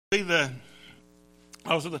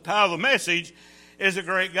Also the title of the message is A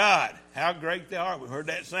Great God. How great they are. We've heard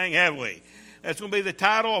that saying, haven't we? That's going to be the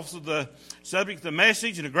title of the subject of the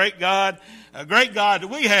message, and a great God that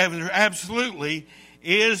we have, and there absolutely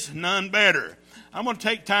is none better. I'm going to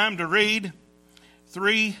take time to read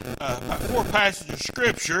about 4 passages of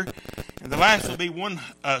Scripture, and the last will be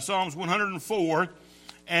Psalms 104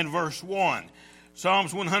 and verse 1.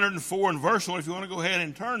 Psalms 104 and verse 1, if you want to go ahead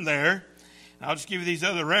and turn there. I'll just give you these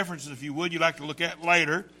other references, if you would, you'd like to look at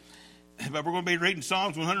later. But we're going to be reading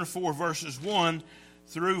Psalms 104, verses 1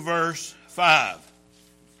 through verse 5.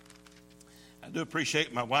 I do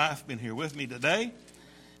appreciate my wife being here with me today.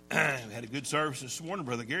 We had a good service this morning.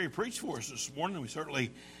 Brother Gary preached for us this morning. We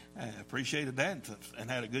certainly appreciated that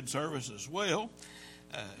and had a good service as well.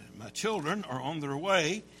 My children are on their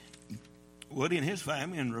way. Woody and his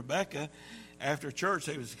family and Rebecca, after church,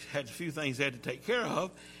 they had a few things they had to take care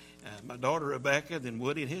of. My daughter Rebecca, then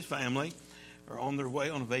Woody and his family are on their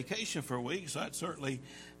way on a vacation for a week, so I'd certainly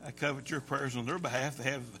covet your prayers on their behalf. They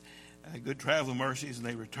have good travel mercies, and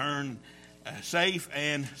they return safe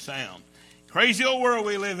and sound. Crazy old world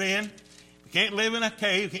we live in. We can't live in a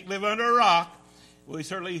cave, can't live under a rock. We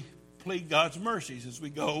certainly plead God's mercies as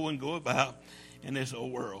we go about in this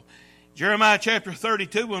old world. Jeremiah chapter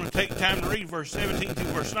 32, we're going to take time to read verse 17 to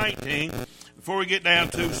verse 19 before we get down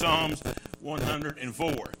to Psalms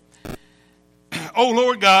 104. O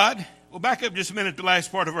Lord God, we'll back up just a minute to the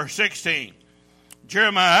last part of verse 16.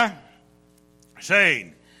 Jeremiah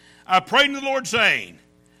saying, I prayed to the Lord saying,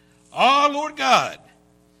 O Lord God,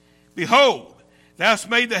 behold, thou hast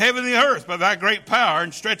made the heaven and the earth by thy great power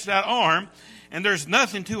and stretched out arm, and there's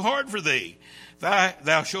nothing too hard for thee.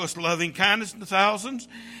 Thou showest loving kindness to thousands,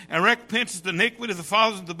 and recompensest iniquity of the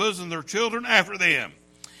fathers in the bosom of their children after them.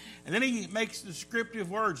 And then he makes descriptive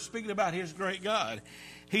words, speaking about his great God.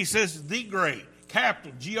 He says, the great,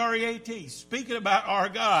 capital G-R-E-A-T, speaking about our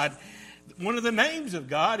God. One of the names of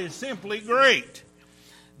God is simply great.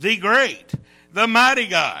 The great, the mighty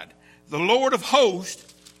God, the Lord of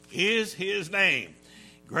hosts is his name.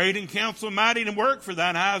 Great in counsel, mighty in work, for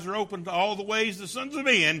thine eyes are open to all the ways of the sons of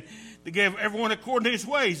men, to give everyone according to his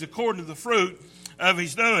ways, according to the fruit of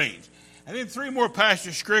his doings. And then 3 more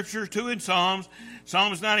passages of Scripture, 2 in Psalms.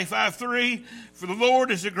 Psalms 95:3, for the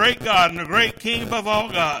Lord is a great God and a great King above all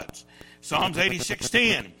gods. Psalms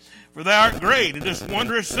 86:10, for thou art great and doest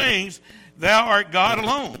wondrous things, thou art God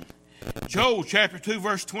alone. Joel chapter 2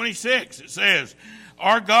 verse 26, it says,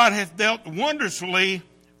 our God hath dealt wondrously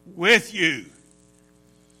with you.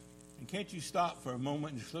 And can't you stop for a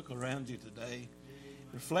moment and just look around you today?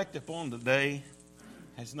 Reflect upon today.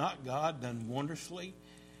 Has not God done wondrously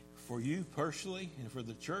for you personally and for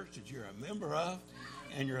the church that you're a member of,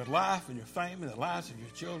 and your life and your family, the lives of your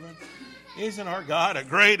children? Isn't our God a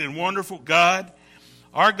great and wonderful God?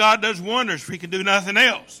 Our God does wonders, for he can do nothing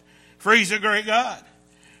else, for he's a great God.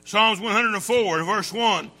 Psalms 104 verse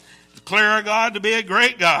 1, declare our God to be a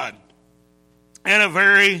great God and a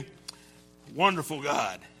very wonderful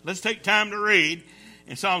God. Let's take time to read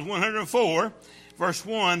in Psalms 104 verse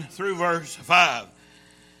 1 through verse 5.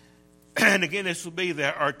 And again, this will be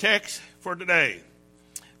our text for today.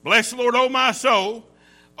 Bless the Lord, O my soul,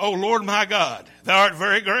 O Lord my God, thou art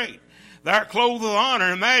very great. Thou art clothed with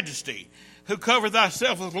honor and majesty, who covereth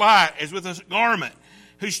thyself with light as with a garment,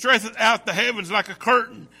 who stretcheth out the heavens like a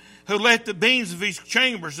curtain, who let the beams of his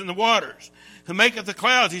chambers in the waters, who maketh the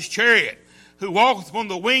clouds his chariot, who walketh upon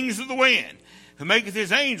the wings of the wind, who maketh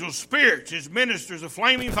his angels spirits, his ministers of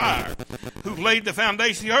flaming fire, who laid the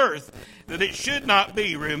foundation of the earth, that it should not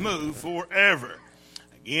be removed forever.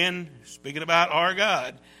 Again, speaking about our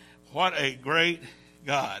God, what a great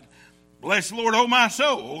God. Bless the Lord, O my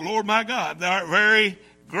soul, O Lord my God, thou art very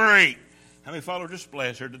great. How many follow just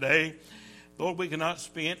bless her today? Lord, we cannot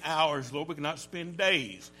spend hours. Lord, we cannot spend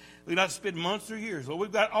days. We cannot spend months or years. Lord,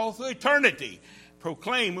 we've got all through eternity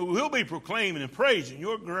we will be proclaiming and praising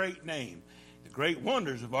your great name, the great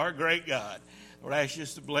wonders of our great God. Lord, I ask you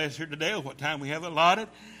just to bless her today with what time we have allotted.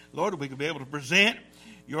 Lord, we could be able to present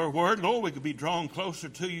your word. Lord, we could be drawn closer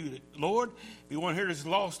to you. Lord, if you want to hear this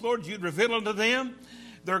lost, Lord, you'd reveal unto them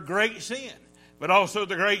their great sin, but also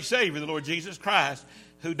the great Savior, the Lord Jesus Christ,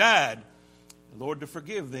 who died, Lord, to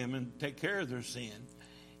forgive them and take care of their sin.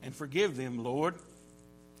 And forgive them, Lord,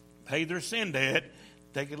 pay their sin debt,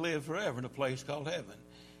 they could live forever in a place called heaven.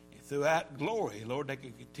 And throughout glory, Lord, they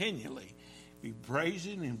could continually be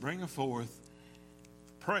praising and bringing forth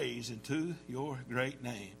praise into your great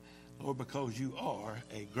name. Lord, because you are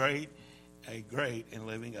a great and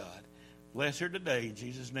living God. Bless her today. In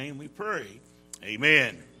Jesus' name we pray.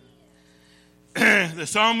 Amen. The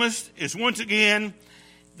psalmist is once again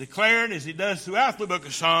declaring, as he does throughout the book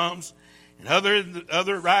of Psalms, and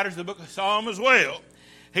other writers of the book of Psalms as well,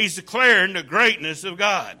 he's declaring the greatness of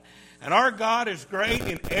God. And our God is great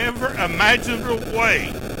in every imaginable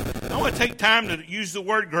way. I want to take time to use the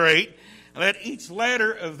word great, and let each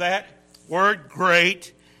letter of that word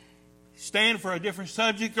great stand for a different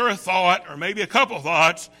subject or a thought, or maybe a couple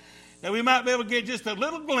thoughts, that we might be able to get just a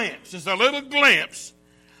little glimpse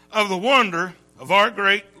of the wonder of our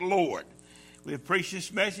great Lord. We have preached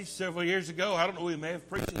this message several years ago. I don't know, we may have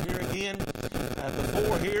preached it here again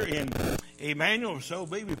before here in Emmanuel. So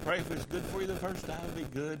be we pray if it's good for you the first time, it'll be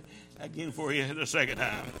good again for you the second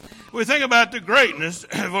time. We think about the greatness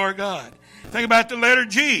of our God. Think about the letter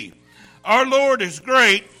G. Our Lord is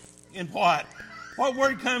great in what? What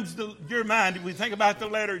word comes to your mind when we think about the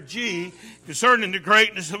letter G concerning the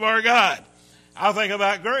greatness of our God? I think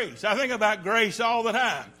about grace. I think about grace all the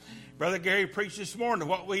time. Brother Gary preached this morning,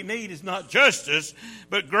 what we need is not justice,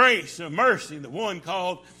 but grace and mercy, the one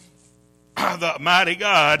called the mighty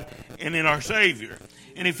God and in our Savior.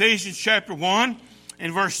 In Ephesians chapter 1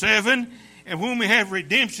 and verse 7, and when we have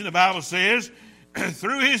redemption, the Bible says,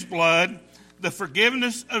 through his blood, the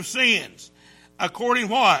forgiveness of sins, according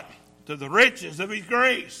what? To the riches of his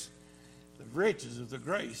grace. The riches of the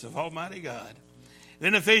grace of Almighty God.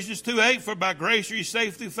 Then Ephesians 2:8, for by grace are you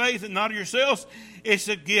saved through faith, and not of yourselves. It's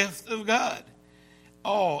a gift of God.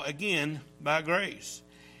 All, again, by grace.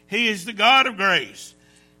 He is the God of grace.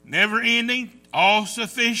 Never ending, all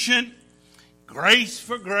sufficient, grace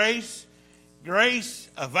for grace, grace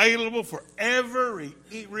available for every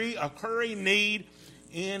reoccurring need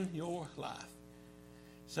in your life.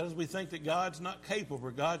 Sometimes we think that God's not capable,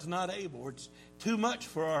 or God's not able, or it's too much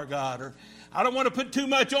for our God, or I don't want to put too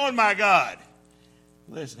much on my God.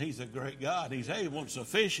 Listen, he's a great God. He's able and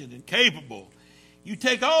sufficient and capable. You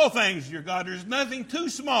take all things to your God. There's nothing too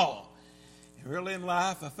small. And really in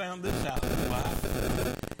life, I found this out in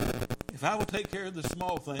life. If I will take care of the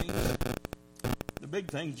small things, the big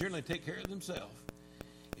things generally take care of themselves.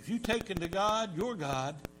 If you take into God, your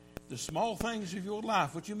God, the small things of your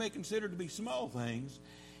life, what you may consider to be small things,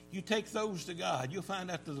 you take those to God, you'll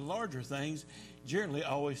find out that the larger things generally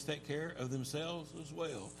always take care of themselves as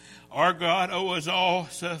well. Our God, is all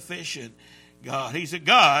sufficient God. He's a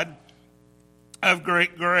God of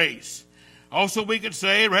great grace. Also, we could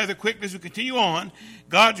say, rather quickly as we continue on,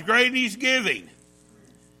 God's great and he's giving.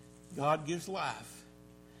 God gives life.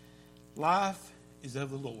 Life is of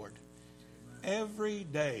the Lord. Every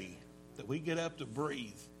day that we get up to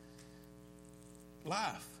breathe,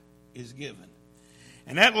 life is given.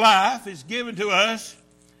 And that life is given to us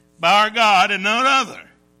by our God and none other.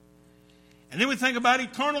 And then we think about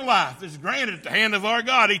eternal life is granted at the hand of our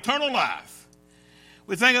God, eternal life.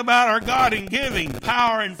 We think about our God in giving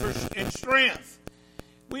power and strength.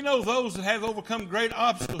 We know those that have overcome great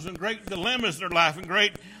obstacles and great dilemmas in their life and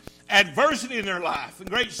great adversity in their life and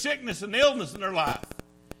great sickness and illness in their life,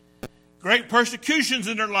 great persecutions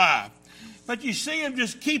in their life. But you see them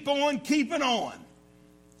just keep on keeping on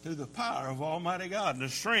through the power of Almighty God and the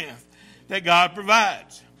strength that God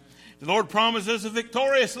provides. The Lord promises a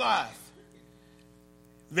victorious life.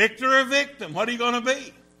 Victor or victim, what are you going to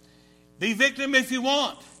be? Be victim if you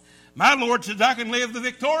want. My Lord says I can live the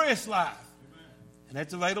victorious life. And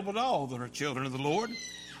that's available to all that are children of the Lord.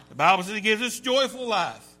 The Bible says he gives us joyful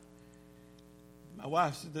life. My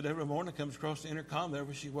wife said that every morning comes across the intercom, there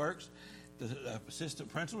where she works, the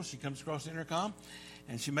assistant principal, she comes across the intercom,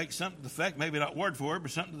 and she makes something to the effect, maybe not word for word,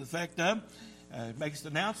 but something to the effect of, makes the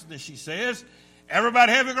announcement, and she says,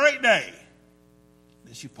 everybody have a great day.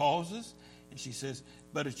 Then she pauses, and she says,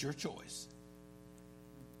 but it's your choice.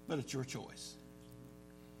 But it's your choice.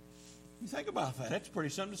 You think about that. That's pretty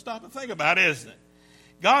something to stop and think about, isn't it?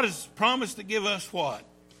 God has promised to give us what?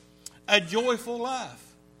 A joyful life.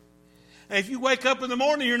 And if you wake up in the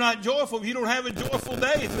morning, you're not joyful. If you don't have a joyful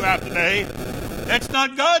day throughout the day, that's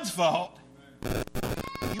not God's fault.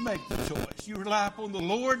 You make the choice. You rely upon the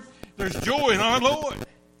Lord. There's joy in our Lord.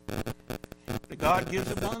 But God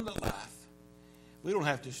gives abundant life. We don't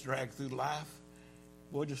have to drag through life.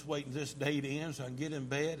 We'll just wait until this day to end so I can get in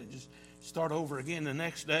bed and just start over again the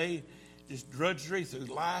next day. Just drudgery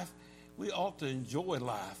through life. We ought to enjoy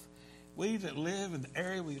life. We that live in the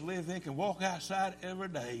area we live in can walk outside every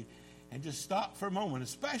day and just stop for a moment,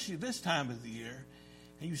 especially this time of the year,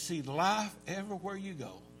 and you see life everywhere you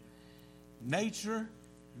go. Nature,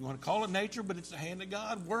 you want to call it nature, but it's the hand of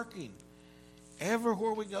God working.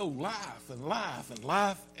 Everywhere we go, life and life and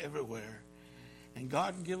life everywhere. And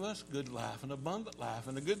God can give us good life and abundant life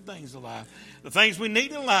and the good things of life. The things we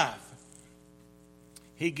need in life,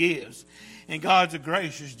 he gives. And God's a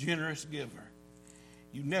gracious, generous giver.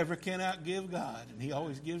 You never can outgive God, and He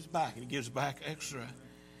always gives back, and He gives back extra.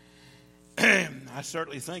 I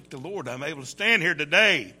certainly thank the Lord I'm able to stand here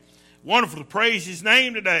today. Wonderful to praise His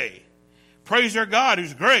name today. Praise our God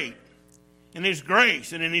who's great in His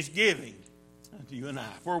grace and in His giving unto you and I.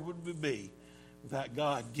 Where would we be without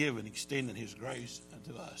God giving, extending His grace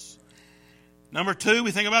unto us? Number 2,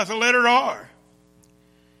 we think about the letter R.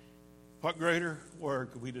 What greater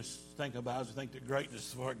word could we just think about as we think the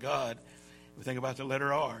greatness of our God? We think about the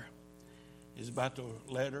letter R. It's about the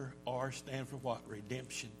letter R stand for what?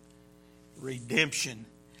 Redemption. Redemption.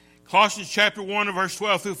 Colossians chapter 1 and verse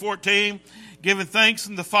 12 through 14. Giving thanks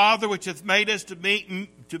unto the Father which hath made us to be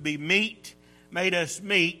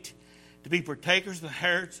partakers of the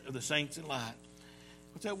heritage of the saints in light.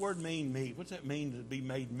 What's that word mean, meet? What's that mean to be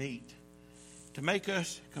made meet? To make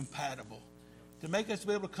us compatible. To make us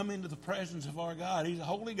be able to come into the presence of our God. He's a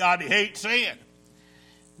holy God. He hates sin.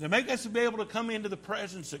 To make us be able to come into the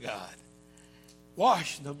presence of God.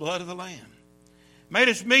 Washed in the blood of the Lamb. Made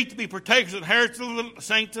us meet to be partakers of the heritage of the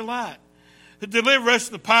saints in light. To deliver us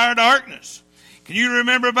from the power of darkness. Can you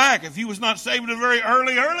remember back if you was not saved at a very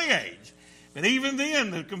early age? But even then,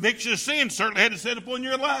 the conviction of sin certainly had to set upon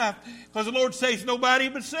your life. Because the Lord saves nobody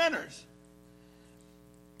but sinners.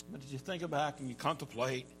 But as you think back and you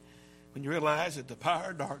contemplate, when you realize that the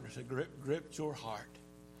power of darkness had gripped your heart.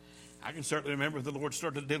 I can certainly remember the Lord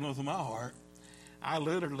started dealing with my heart. I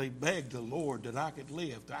literally begged the Lord that I could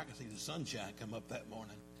live, that I could see the sunshine come up that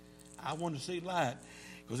morning. I wanted to see light.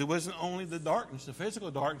 Because it wasn't only the darkness, the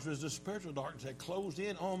physical darkness, it was the spiritual darkness that closed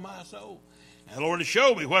in on my soul. And the Lord had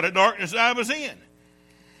showed me what a darkness I was in.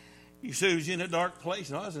 You see, I was in a dark place,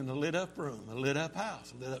 and I was in a lit-up room, a lit-up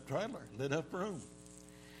house, a lit-up trailer, a lit-up room.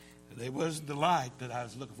 It wasn't the light that I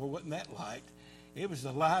was looking for. It wasn't that light. It was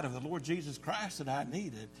the light of the Lord Jesus Christ that I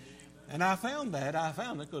needed. And I found that. I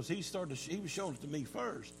found it because He was showing it to me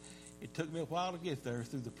first. It took me a while to get there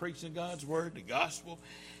through the preaching of God's Word, the gospel,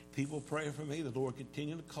 people praying for me. The Lord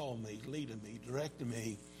continued to call me, leading me, directing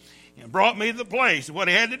me, and brought me to the place. And what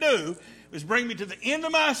He had to do was bring me to the end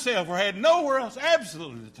of myself where I had nowhere else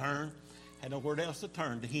absolutely to turn. Had nowhere else to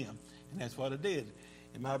turn to Him. And that's what I did.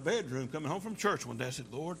 In my bedroom, coming home from church one day, I said,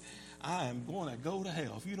 Lord, I am going to go to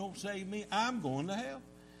hell. If you don't save me, I'm going to hell.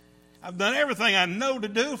 I've done everything I know to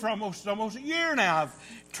do for almost a year now.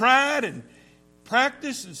 I've tried and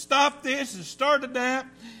practiced and stopped this and started that.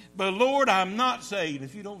 But, Lord, I'm not saved.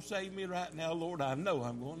 If you don't save me right now, Lord, I know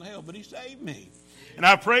I'm going to hell. But He saved me. And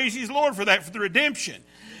I praise His Lord for that, for the redemption.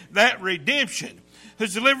 That redemption.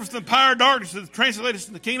 Who's delivered from the power of darkness, to translate us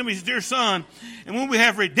in the kingdom of His dear Son. And when we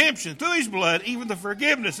have redemption through His blood, even the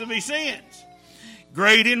forgiveness of His sins.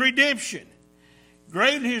 Great in redemption.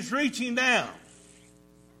 Great in His reaching down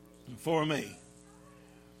for me.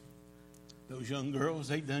 Those young girls,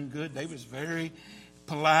 they done good. They was very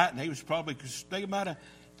polite, and they was probably, they might have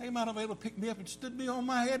been able to pick me up and stood me on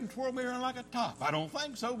my head and twirl me around like a top. I don't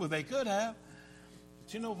think so, but they could have.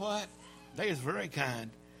 But you know what? They was very kind.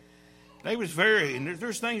 They was very, and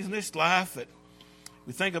there's things in this life that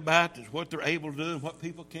we think about is what they're able to do and what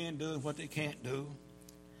people can do and what they can't do.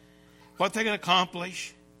 What they can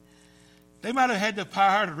accomplish. They might have had the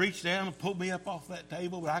power to reach down and pull me up off that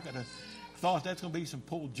table, but I could have thought that's going to be some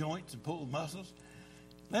pulled joints and pulled muscles.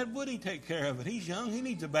 Let Woody take care of it. He's young. He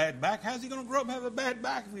needs a bad back. How's he going to grow up and have a bad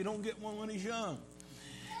back if he don't get one when he's young?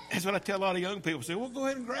 That's what I tell a lot of young people. Say, well, go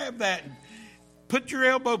ahead and grab that and put your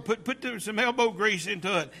elbow, put some elbow grease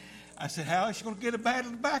into it. I said, how is she going to get a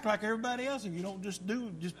bad back like everybody else if you don't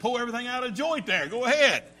just pull everything out of the joint there? Go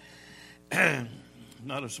ahead.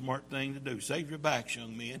 Not a smart thing to do. Save your backs,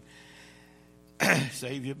 young men.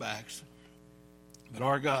 Save your backs. But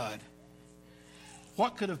our God,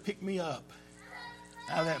 what could have picked me up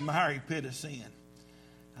out of that miry pit of sin?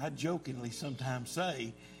 I jokingly sometimes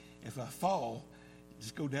say, if I fall,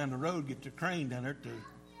 just go down the road, get the crane down there to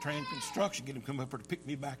Train Construction, get him come up here to pick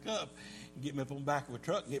me back up, and get me up on the back of a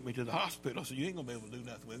truck and get me to the hospital. So you ain't going to be able to do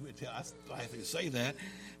nothing with me. I have to say that.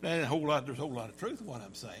 There's a whole lot of truth in what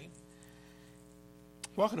I'm saying.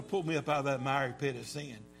 What could have pulled me up out of that miry pit of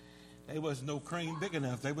sin? There wasn't no crane big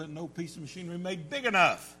enough. There wasn't no piece of machinery made big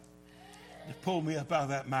enough to pull me up out of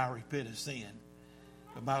that miry pit of sin.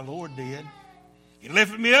 But my Lord did. He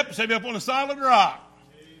lifted me up and set me up on a solid rock.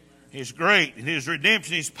 His great and His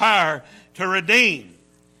redemption, His power to redeem.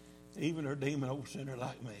 Even a redeeming old sinner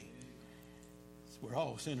like me. We're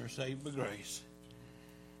all sinners saved by grace.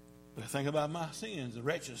 But I think about my sins, the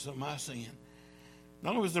wretchedness of my sin.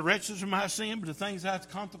 Not only was the wretchedness of my sin, but the things I have to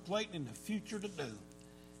contemplate in the future to do.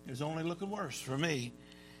 It was only looking worse for me.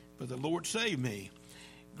 But the Lord saved me.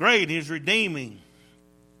 Great in His redeeming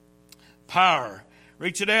power.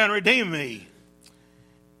 Reach it down and redeem me.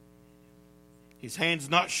 His hand's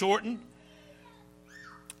not shortened.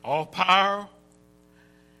 All power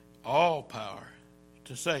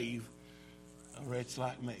to save a wretch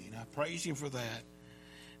like me. And I praise Him for that.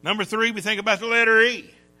 Number 3, we think about the letter E.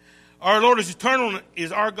 Our Lord is eternal.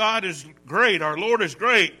 Our God is great. Our Lord is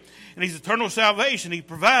great. And His eternal salvation He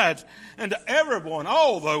provides unto everyone,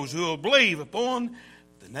 all those who will believe upon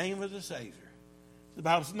the name of the Savior. The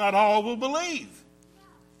Bible says not all will believe.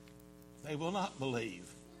 They will not believe.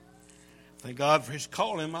 Thank God for His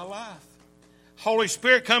call in my life. Holy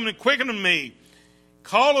Spirit coming and quickening me,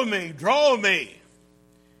 calling me, drawing me,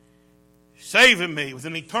 saving me with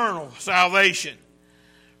an eternal salvation.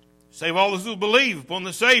 Save all those who believe upon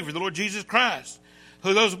the Savior, the Lord Jesus Christ.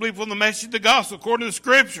 Who those who believe upon the message of the gospel according to the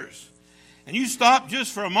Scriptures. And you stop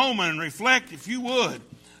just for a moment and reflect, if you would,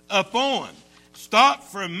 upon. Stop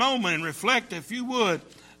for a moment and reflect, if you would,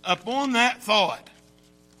 upon that thought.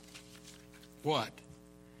 What?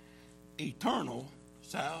 Eternal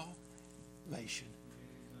salvation.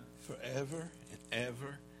 Forever and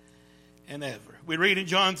ever and ever. We read in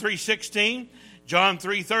John 3:16, John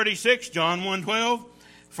 3:36, John 1:12,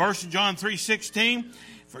 1 John 3:16.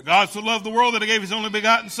 For God so loved the world that He gave His only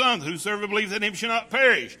begotten Son, that whosoever believes in Him shall not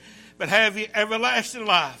perish, but have everlasting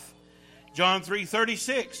life. John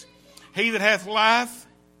 3:36. He that hath life,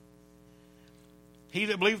 he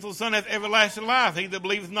that believeth on the Son hath everlasting life. He that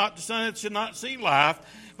believeth not the Son shall not see life,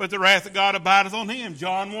 but the wrath of God abideth on him.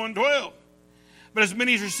 John 1:12. But as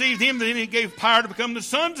many as received Him, then He gave power to become the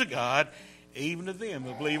sons of God, even to them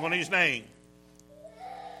who believe on His name.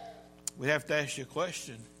 We have to ask you a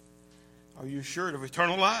question. Are you assured of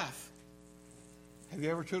eternal life? Have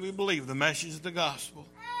you ever truly believed the message of the gospel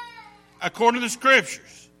according to the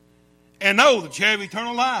Scriptures and know that you have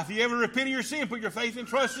eternal life? Have you ever repented of your sin, put your faith and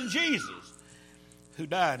trust in Jesus, who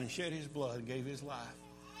died and shed His blood and gave His life,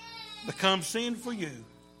 become sin for you,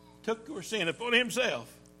 took your sin upon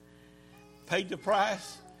Himself, paid the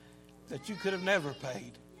price that you could have never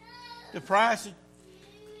paid, the price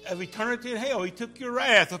of eternity in hell. He took your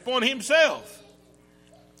wrath upon Himself.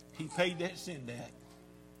 He paid that sin debt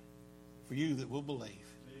for you that will believe.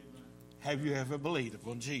 Amen. Have you ever believed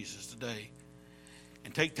upon Jesus today?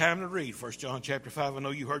 And take time to read 1 John chapter 5. I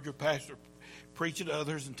know you heard your pastor preach it to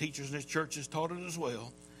others, and teachers in his church has taught it as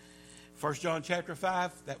well. 1 John chapter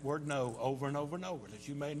 5, that word know over and over and over, that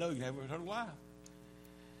you may know you have eternal life.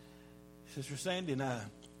 Sister Sandy and I,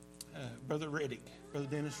 Brother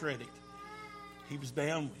Dennis Reddick, he was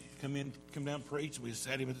down, come down and preach. We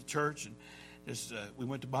sat him at the church, and we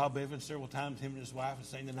went to Bob Evans several times, him and his wife, and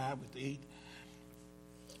Sandy and I went to eat.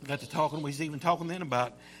 Got to talking. We was even talking then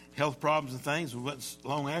about health problems and things. We went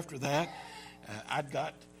long after that. I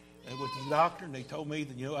went to the doctor, and they told me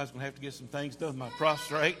that, I was going to have to get some things done with my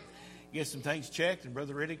prostate, get some things checked. And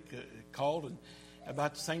Brother Reddick called, and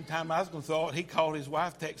about the same time I was going to throw it, he called his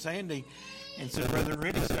wife, text Sandy, and said, Brother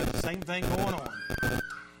Reddick's got the same thing going on.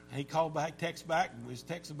 And he called back, text back, and we was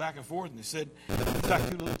texting back and forth, and he said, it's like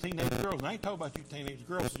two little teenage girls. And I ain't talking about you teenage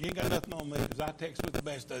girls, so you ain't got nothing on me, because I text with the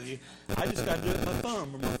best of you. I just got to do it with my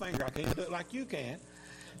thumb or my finger. I can't do it like you can.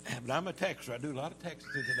 But I'm a texter. I do a lot of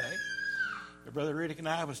texting today. But Brother Riddick and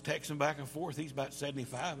I was texting back and forth. He's about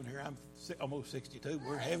 75, and here I'm almost 62.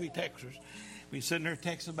 We're heavy texters. We sitting there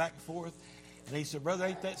texting back and forth. And he said, Brother,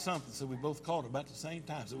 ain't that something? So we both called it about the same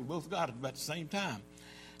time. So we both got it about the same time.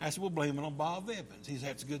 I said, we'll blame it on Bob Evans. He said,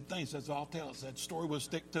 that's a good thing. So that's all I'll tell us. That story will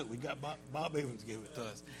stick to it. We got Bob Evans to give it to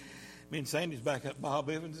us. Me and Sandy's back up Bob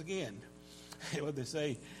Evans again. What they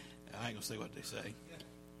say, I ain't going to say what they say.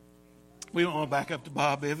 We went on back up to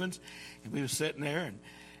Bob Evans, and we was sitting there, and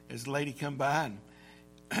as the lady come by,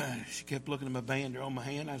 and she kept looking at my band on my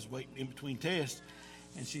hand. I was waiting in between tests,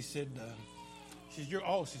 and she said, you're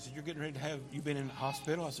getting ready to have, you been in the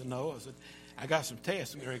hospital? I said, no. I said, I got some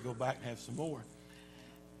tests. I'm getting ready to go back and have some more.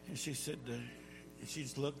 And she said, she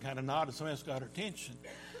just looked, kind of nodded. Something else got her attention.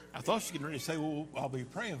 I thought she was getting ready to say, well, I'll be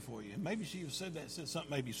praying for you. And maybe she said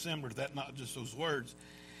something maybe similar to that, not just those words.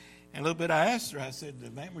 And a little bit I asked her, I said,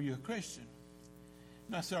 ma'am, are you a Christian?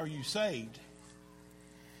 And I said, are you saved?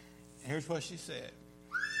 And here's what she said.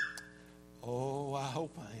 Oh, I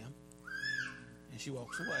hope I am. And she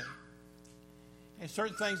walks away. And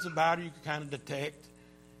certain things about her you can kind of detect,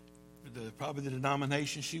 probably the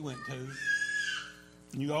denomination she went to.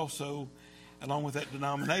 And you also, along with that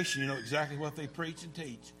denomination, you know exactly what they preach and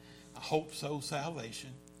teach. A hope so salvation.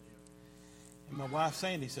 And my wife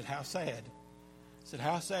Sandy said, how sad? I said,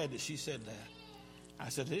 how sad that she said that? I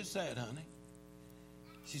said, it is sad, honey.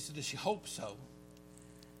 She said, does she hope so?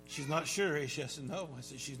 She's not sure. She said, no. I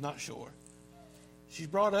said, she's not sure. She's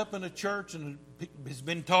brought up in a church and has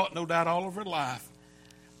been taught, no doubt, all of her life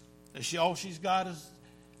that all she's got is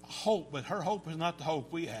a hope, but her hope is not the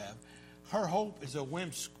hope we have. Her hope is a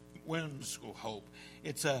whimsical hope.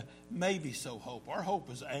 It's a maybe so hope. Our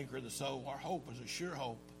hope is the anchor of the soul. Our hope is a sure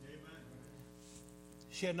hope.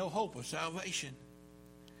 She had no hope of salvation.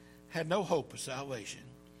 Had no hope of salvation.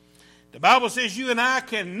 The Bible says you and I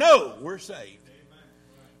can know we're saved.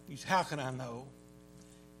 You say, how can I know?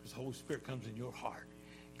 Because the Holy Spirit comes in your heart.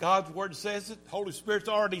 God's Word says it. The Holy Spirit's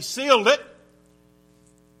already sealed it.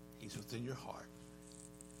 He's within your heart.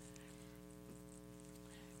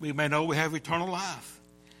 We may know we have eternal life.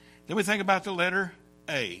 Then we think about the letter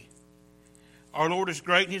A. Our Lord is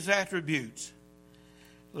great in His attributes.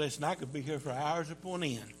 Listen, I could be here for hours upon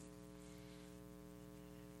end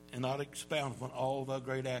and not expound upon all the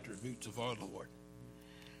great attributes of our Lord.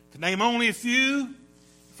 To name only a few,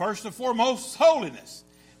 first and foremost, holiness,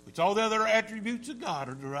 which all the other attributes of God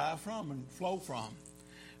are derived from and flow from.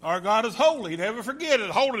 Our God is holy. Never forget it,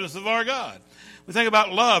 the holiness of our God. We think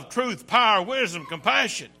about love, truth, power, wisdom,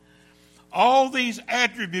 compassion. All these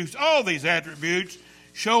attributes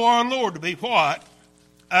show our Lord to be what?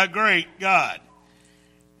 A great God.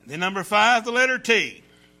 And then number 5, the letter T.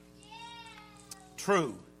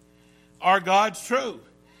 True. Our God's true.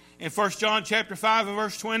 In 1 John chapter 5 and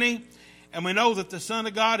verse 20, and we know that the Son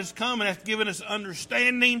of God has come and hath given us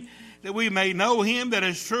understanding that we may know Him that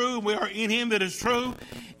is true. We are in Him that is true,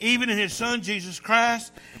 even in His Son Jesus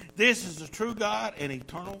Christ. This is the true God and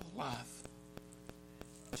eternal life.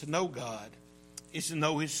 To know God is to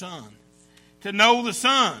know His Son. To know the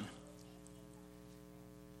Son.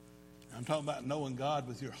 I'm talking about knowing God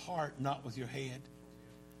with your heart, not with your head.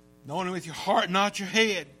 Knowing Him with your heart, not your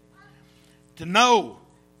head. To know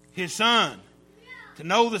His Son. To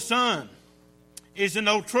know the Son is to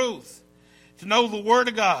know truth. To know the Word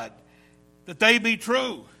of God, that they be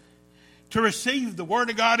true. To receive the Word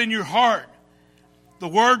of God in your heart. The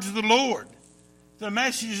words of the Lord. The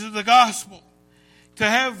messages of the gospel. To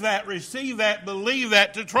have that, receive that, believe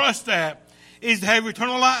that, to trust that, is to have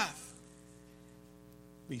eternal life.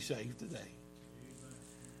 Be saved today.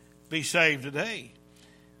 Be saved today.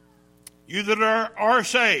 You that are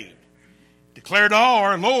saved, declare to all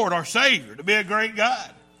our Lord, our Savior, to be a great God.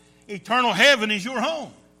 Eternal heaven is your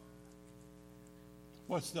home.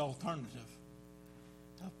 What's the alternative?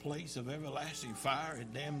 A place of everlasting fire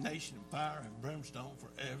and damnation and fire and brimstone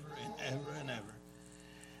forever and ever and ever.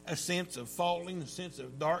 A sense of falling, a sense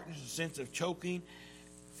of darkness, a sense of choking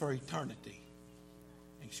for eternity.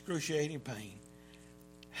 Excruciating pain.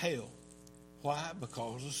 Hell. Why?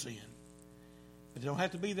 Because of sin. But it don't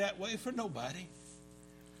have to be that way for nobody.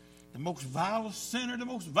 The most vilest sinner, the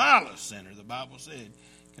Bible said,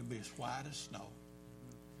 can be as white as snow.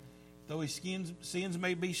 Though his sins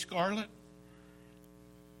may be scarlet,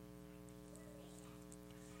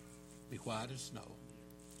 be white as snow.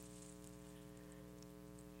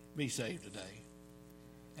 Be saved today.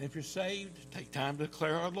 And if you're saved, take time to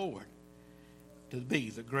declare our Lord to be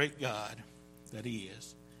the great God that He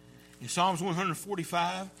is. In Psalms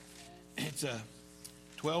 145, it's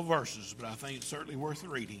 12 verses, but I think it's certainly worth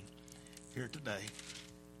reading here today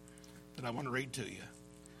that I want to read to you.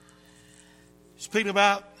 Speaking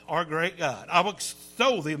about our great God. I will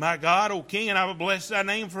extol Thee, my God, O King, and I will bless Thy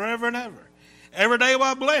name forever and ever. Every day will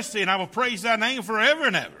I bless Thee, and I will praise Thy name forever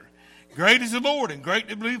and ever. Great is the Lord, and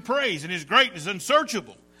greatly to be praised, and His greatness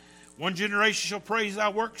unsearchable. One generation shall praise Thy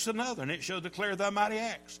works another, and it shall declare Thy mighty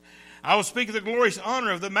acts. I will speak of the glorious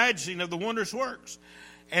honor of the majesty and of the wondrous works.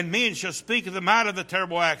 And men shall speak of the might of the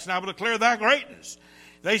terrible acts, and I will declare Thy greatness.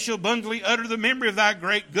 They shall abundantly utter the memory of Thy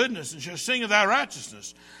great goodness, and shall sing of Thy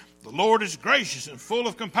righteousness. The Lord is gracious and full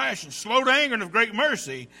of compassion, slow to anger and of great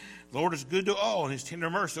mercy. The Lord is good to all, and His tender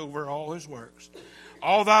mercy over all His works.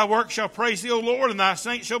 All Thy works shall praise Thee, O Lord, and Thy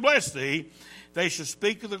saints shall bless Thee. They shall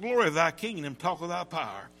speak of the glory of Thy kingdom, talk of Thy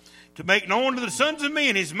power, to make known to the sons of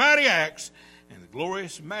men His mighty acts and the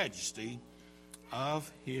glorious majesty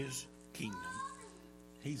of His kingdom.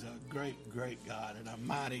 He's a great, great God and a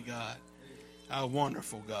mighty God, a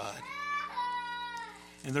wonderful God.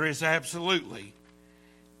 And there is absolutely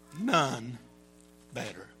none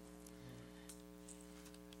better.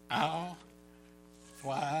 I'll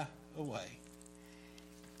fly away.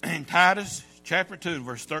 In Titus chapter 2,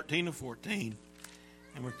 verse 13 to 14,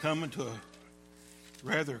 and we're coming to a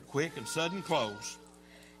rather quick and sudden close.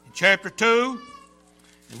 In chapter 2,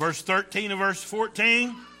 in verse 13 and verse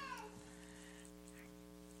 14,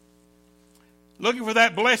 looking for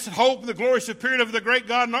that blessed hope and the glorious appearing of the great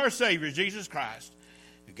God and our Savior, Jesus Christ,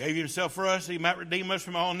 who gave Himself for us, He might redeem us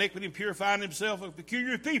from all iniquity and purifying Himself a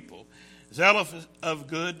peculiar people, zealous of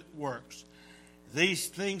good works. These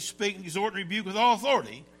things speak and exhort and rebuke with all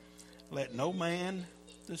authority. Let no man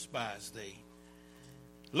despise thee.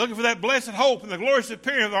 Looking for that blessed hope and the glorious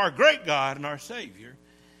appearing of our great God and our Savior,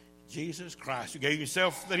 Jesus Christ, who gave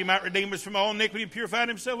himself that he might redeem us from all iniquity and purified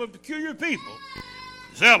himself a peculiar people,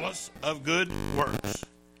 zealous of good works.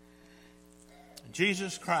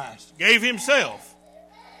 Jesus Christ gave himself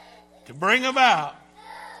to bring about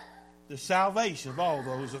the salvation of all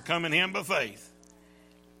those who come in him by faith.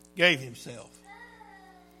 Gave himself.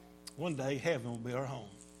 One day heaven will be our home.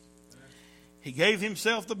 He gave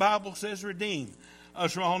himself, the Bible says, redeem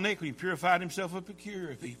us from all iniquity, purified himself a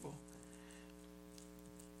peculiar people.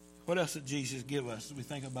 What else did Jesus give us as we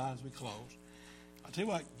think about as we close? I'll tell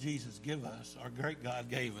you what Jesus gave us, our great God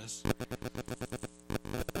gave us.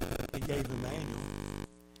 He gave Emmanuel.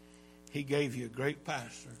 He gave you a great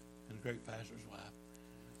pastor and a great pastor's wife.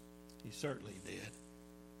 He certainly did.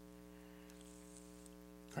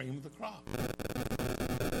 Cream of the crop.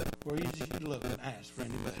 Where you should look and ask for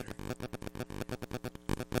any better.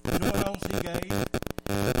 You know what else he gave?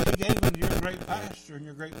 He gave him your great pastor and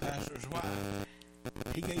your great pastor's wife.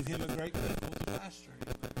 He gave him a great people to pastor him.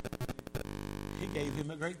 He gave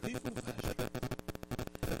him a great people to pastor.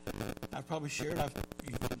 I've probably shared,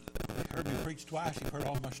 you've heard me preach twice, you've heard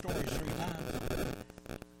all my stories 3 times.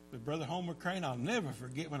 But Brother Homer Crane, I'll never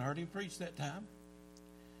forget when I heard him preach that time.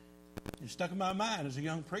 It stuck in my mind as a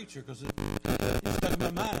young preacher because it stuck in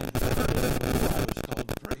my mind. I heard it before I was called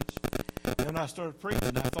to preach. And when I started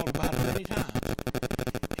preaching, I thought about it many times.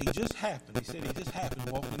 He said he just happened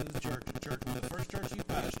to walk into the church was the first church he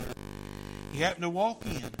pastored. He happened to walk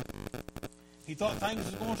in. He thought things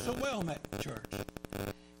was going so well in that church.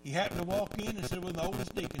 He happened to walk in and said, one of the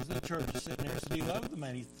oldest deacons of the church is sitting there. He said he loved the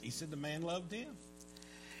man. He said the man loved him.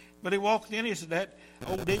 But he walked in, he said that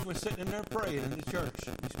old deacon was sitting in there praying in the church.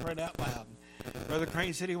 He prayed out loud. Brother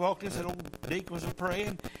Crane said he walked in, said old deacon was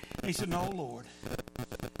praying. And he said, no, Lord.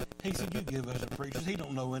 He said, you give us a preacher. He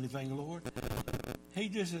don't know anything, Lord. He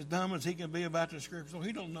just as dumb as he can be about the scripture.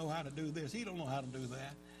 He don't know how to do this. He don't know how to do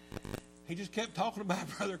that. He just kept talking about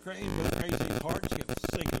Brother Crane. Brother Crane's heart just kept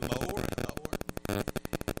sinking lower and lower.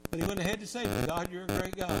 But he went ahead to say, God, you're a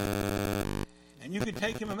great God. And you can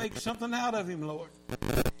take him and make something out of him, Lord.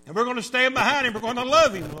 And we're going to stand behind him. We're going to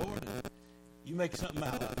love him, Lord. You make something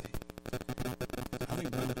out of him. I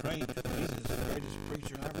think Brother Crane, he's the greatest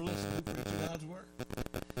preacher I ever listened to preach God's word.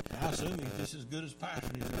 And I assume he's just as good as pastor.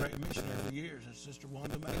 He's a great missionary for years. His sister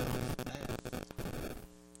Wanda May, his dad.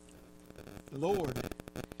 The Lord,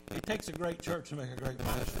 it takes a great church to make a great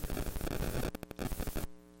pastor.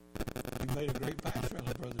 You made a great pastor,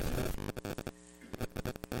 brother.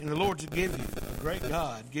 And the Lord to give you a great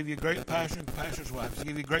God, give you a great pastor and pastor's wife, to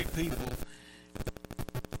give you great people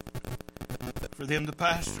for them to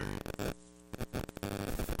pastor.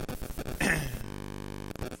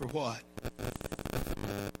 For what?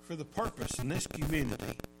 For the purpose in this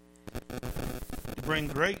community to bring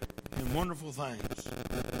great and wonderful things.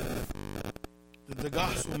 The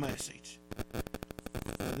gospel message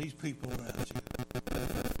to these people around you.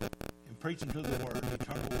 And preaching to the word, the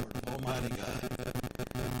eternal word of Almighty God.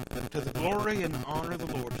 To the glory and honor of the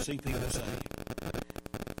Lord to see people saved.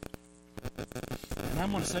 And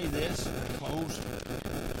I'm going to say this and close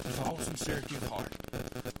with all sincerity of heart.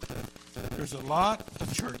 There's a lot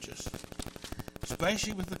of churches,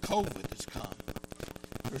 especially with the COVID that's come.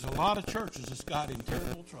 There's a lot of churches that's got in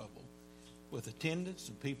terrible trouble with attendance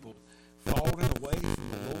and people falling away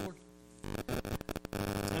from the Lord.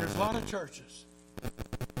 And there's a lot of churches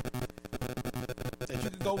that you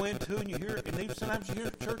can go into and you hear, and even sometimes you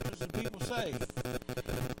hear churches and people say,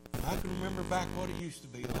 I can remember back what it used to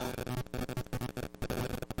be like.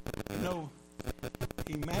 You know,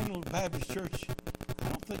 Emmanuel Baptist Church, I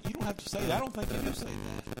don't think, you don't have to say that. I don't think you do say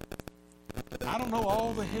that. I don't know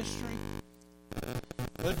all the history.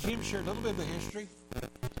 But Jim shared a little bit of the history.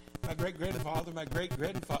 My great-grandfather, my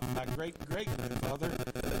great-great-grandfather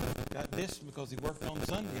got this because he worked on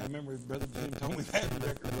Sunday. I remember Brother Jim told me that in the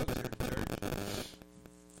record books here at the church.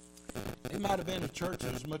 It might have been a church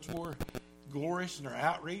that was much more glorious in their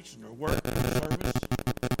outreach and their work and their service.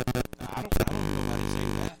 I don't know how to say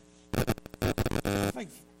that. I think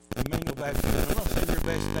Emmanuel Baptist, I'm not saying your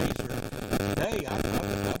best days are today. I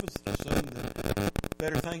would assume that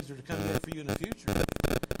better things are to come yet for you in the future.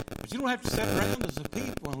 But you don't have to sit around as a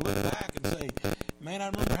people and look back and say, man, I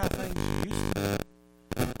remember how things used to be.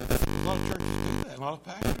 A lot of churches do that. A lot of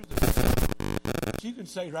pastors do that. But you can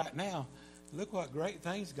say right now, look what great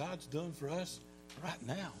things God's doing for us right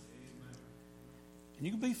now. And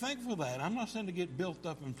you can be thankful for that. I'm not saying to get built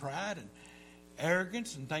up in pride and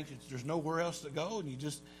arrogance and think that there's nowhere else to go and you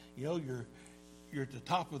just, you're at the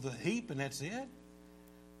top of the heap and that's it.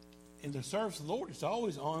 In the service of the Lord, it's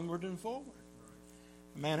always onward and forward.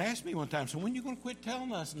 A man asked me one time, so when are you going to quit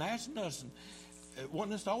telling us and asking us and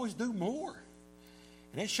wanting us to always do more?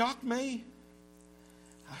 And it shocked me.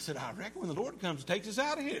 I said, I reckon when the Lord comes and takes us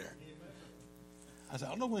out of here. I said,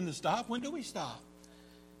 I don't know when to stop. When do we stop?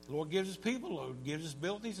 The Lord gives us people, the Lord gives us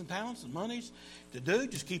abilities and talents and monies to do.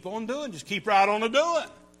 Just keep on doing. Just keep right on to doing.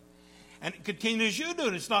 And it continues you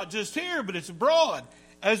doing. It's not just here, but it's abroad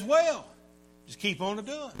as well. Just keep on to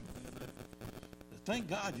doing. Thank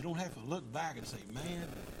God you don't have to look back and say, man,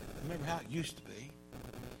 remember how it used to be.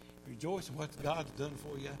 Rejoice in what God's done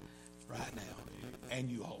for you right now. And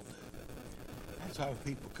you all do. That's how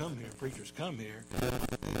people come here, preachers come here.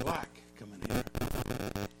 They like coming here.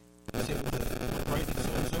 You see, the pray that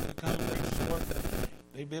so-and-so can come and preach his word.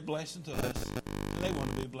 They'd be a blessing to us. And they want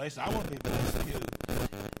to be blessed. I want to be blessed to you.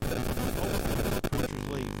 Preachers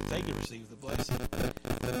leave, but they can receive the blessing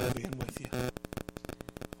of being with you.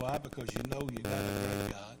 Why? Because you know you got a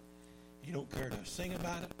great God. You don't care to sing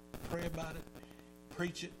about it, pray about it,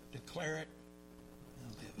 preach it, declare it,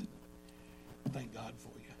 and live it. Thank God for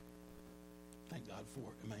you. Thank God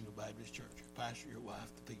for Emmanuel Baptist Church, your pastor, your wife,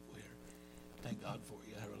 the people here. Thank God for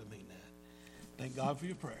you. I really mean that. Thank God for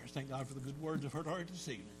your prayers. Thank God for the good words I've heard already this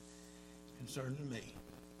evening concerning me.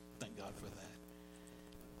 Thank God for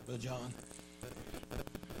that. Brother John.